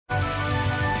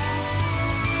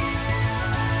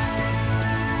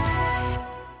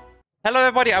Hello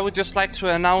everybody, I would just like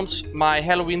to announce my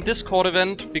Halloween Discord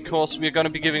event because we're going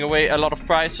to be giving away a lot of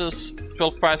prizes,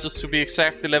 12 prizes to be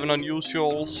exact, 11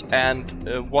 unusuals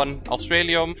and 1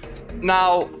 australium.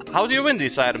 Now, how do you win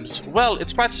these items? Well,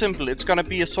 it's quite simple. It's going to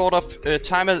be a sort of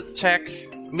time attack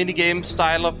minigame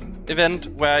style of event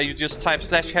where you just type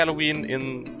 /Halloween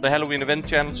in the Halloween event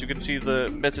channels. You can see the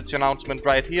message announcement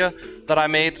right here that I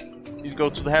made. You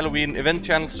go to the Halloween event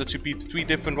channels, that should be 3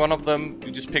 different, one of them.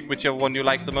 You just pick whichever one you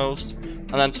like the most, and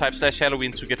then type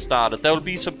 /Halloween to get started. There will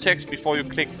be some text before you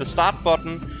click the start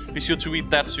button. Be sure to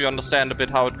read that so you understand a bit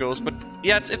how it goes. But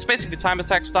yeah, it's basically time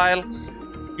attack style.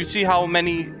 You see how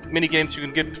many mini-games you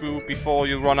can get through before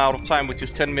you run out of time, which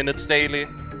is 10 minutes daily.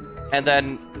 And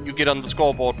then you get on the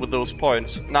scoreboard with those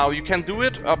points. Now, you can do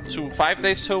it up to 5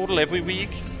 days total every week.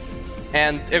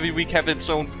 And every week have its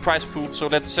own prize pool. So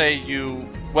let's say you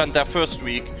went there first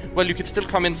week. Well, you can still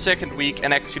come in second week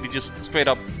and actually just straight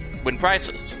up win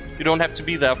prizes. You don't have to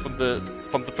be there from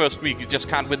the first week. You just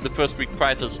can't win the first week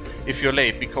prizes if you're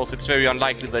late, because it's very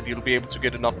unlikely that you'll be able to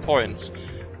get enough points.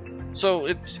 So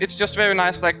it's just very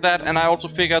nice like that. And I also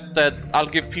figured that I'll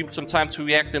give people some time to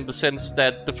react, in the sense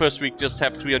that the first week just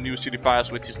have 3 unusual fires,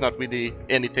 which is not really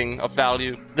anything of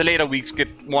value. The later weeks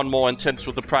get more and more intense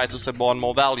with the prizes and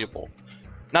more valuable.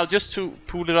 Now, just to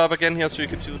pull it up again here so you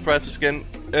can see the prizes again.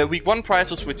 Week 1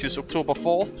 prizes, which is October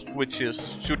 4th, which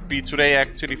should be today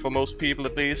actually for most people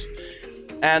at least.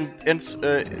 And ends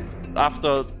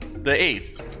after the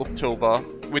 8th October,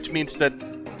 which means that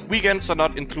weekends are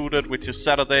not included, which is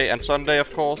Saturday and Sunday,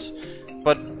 of course.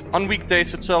 But on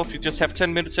weekdays itself, you just have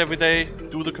 10 minutes every day,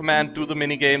 do the command, do the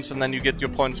mini games, and then you get your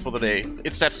points for the day.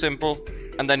 It's that simple,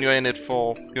 and then you're in it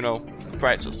for, you know,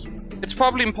 prizes. It's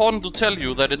probably important to tell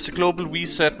you that it's a global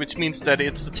reset, which means that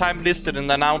it's the time listed in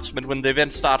the announcement when the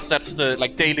event starts. That's the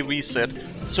daily reset.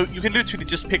 So you can literally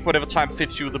just pick whatever time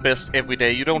fits you the best every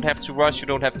day. You don't have to rush, you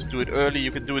don't have to do it early,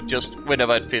 you can do it just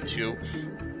whenever it fits you.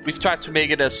 We've tried to make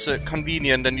it as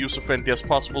convenient and user-friendly as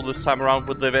possible this time around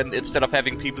with the event, instead of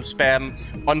having people spam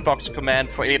unbox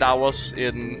command for 8 hours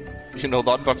in, you know,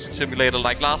 the unboxing simulator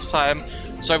like last time.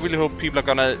 So I really hope people are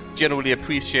gonna generally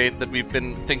appreciate that we've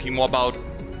been thinking more about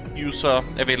user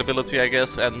availability, I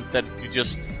guess, and that you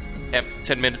just have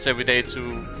 10 minutes every day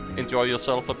to enjoy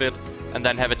yourself a bit, and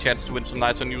then have a chance to win some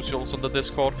nice unusuals on the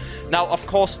Discord. Now, of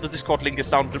course, the Discord link is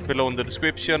down below in the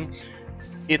description.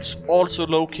 It's also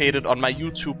located on my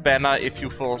YouTube banner if you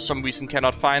for some reason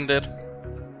cannot find it.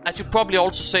 I should probably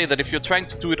also say that if you're trying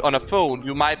to do it on a phone,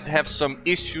 you might have some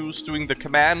issues doing the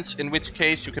commands, in which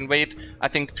case you can wait, I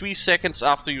think, 3 seconds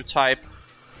after you type.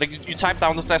 Like, you type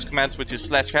down the / command, which is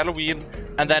 /Halloween,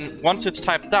 and then once it's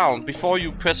typed down, before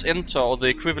you press enter or the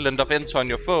equivalent of enter on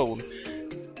your phone,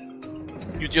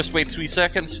 you just wait 3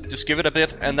 seconds, just give it a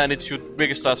bit, and then it should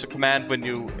register as a command. When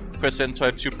you press enter,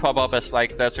 it should pop up as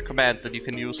like there's a command that you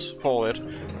can use for it.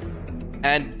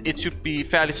 And it should be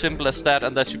fairly simple as that,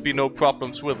 and there should be no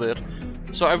problems with it.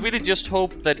 So I really just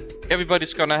hope that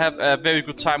everybody's gonna have a very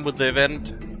good time with the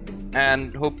event,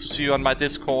 and hope to see you on my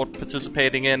Discord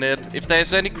participating in it. If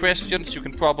there's any questions, you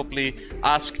can probably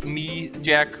ask me,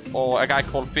 Jack, or a guy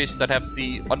called Fish that have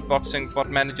the unboxing bot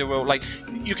manager role. Like,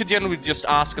 you can generally just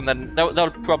ask, and then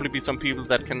there'll probably be some people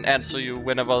that can answer you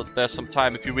whenever there's some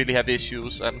time if you really have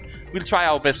issues, and we'll try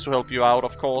our best to help you out,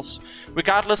 of course.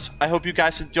 Regardless, I hope you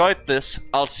guys enjoyed this.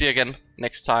 I'll see you again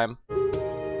next time.